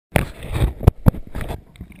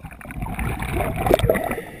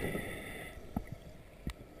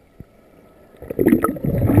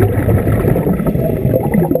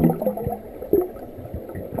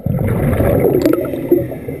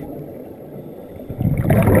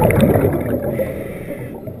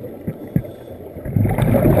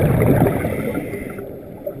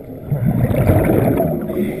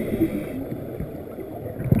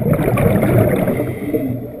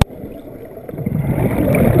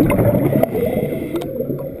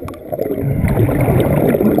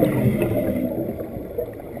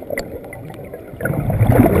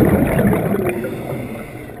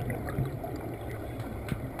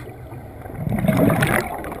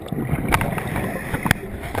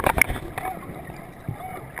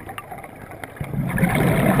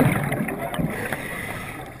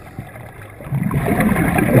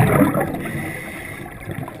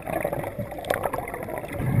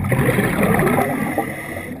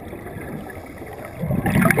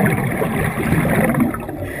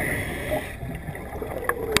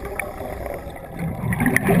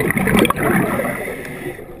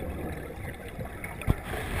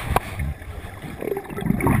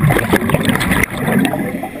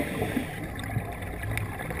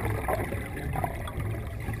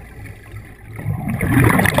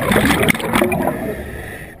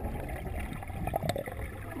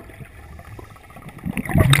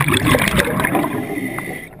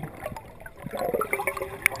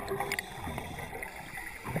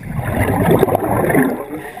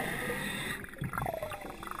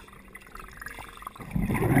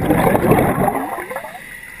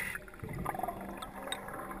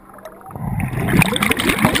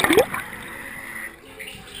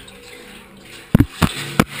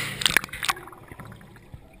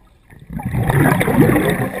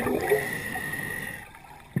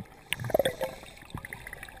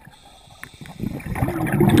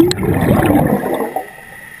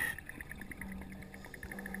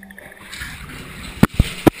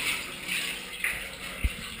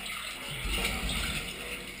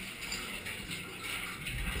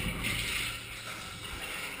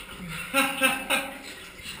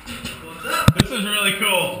This is really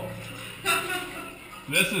cool.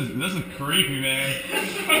 This is creepy, man.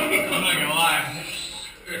 I'm not gonna lie.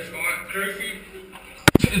 It's not creepy.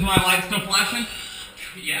 Is my light still flashing?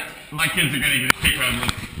 Yeah. My kids are gonna get a kick out of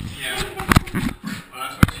this. Yeah. Well,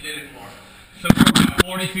 that's what you did it for. So we're about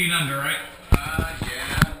 40 feet under, right?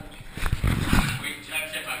 Yeah.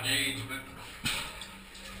 I checked my gauge,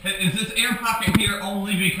 but... Is this air pocket here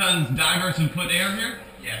only because divers have put air here?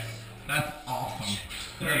 Yes. That's awesome.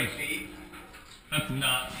 30 feet. That's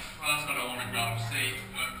nuts. Well, that's what I want to go see.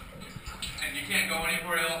 And you can't go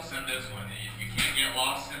anywhere else in this one. You can't get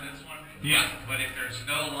lost in this one. Yeah. But if there's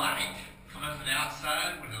no light coming from the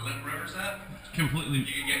outside when the river's up, completely.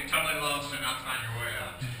 You can get totally lost and not find your way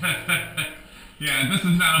out. Yeah, this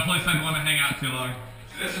is not a place I'd want to hang out too long.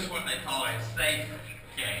 So this is what they call a safe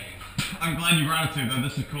cave. I'm glad you brought it to, though.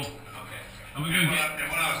 This is cool. Okay. I'm gonna go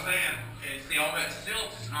And what I was saying is, see, all that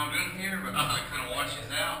silt is not in here, but it kind of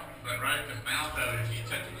washes out. But right at the mouth of it, if you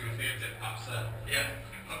touch it with your hands, it pops up. Yeah.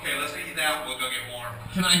 Okay, let's ease out. We'll go get warm.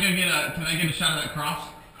 Can I get a shot of that cross?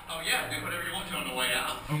 Oh yeah, do whatever you want to on the way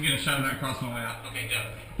out. I'm gonna get a shot of that cross on the way out. Okay, go.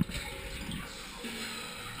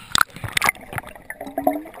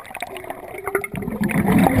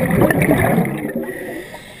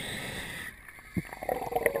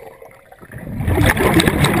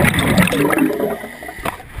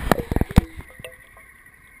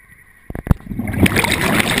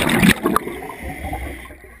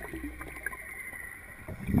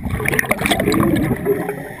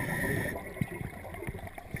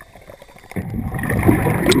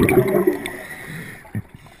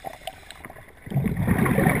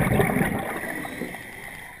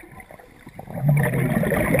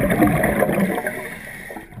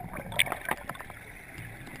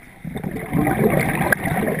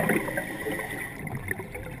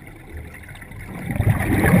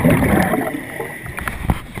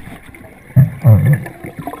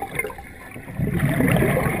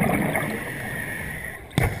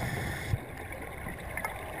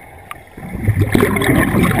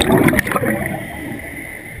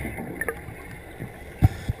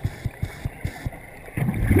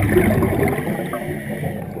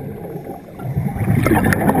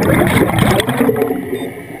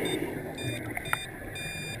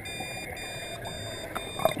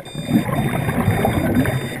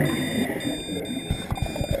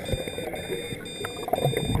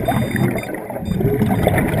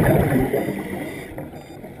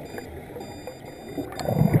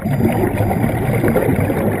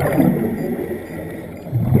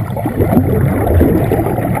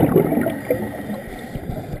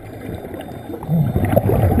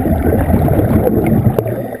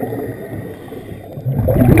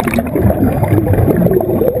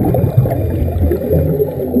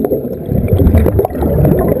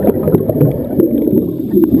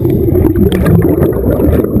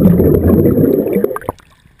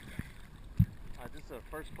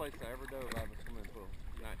 a swimming pool.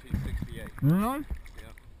 1968. Really?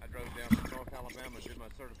 Yep. I drove down from North Alabama and did my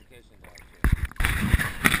certification out here.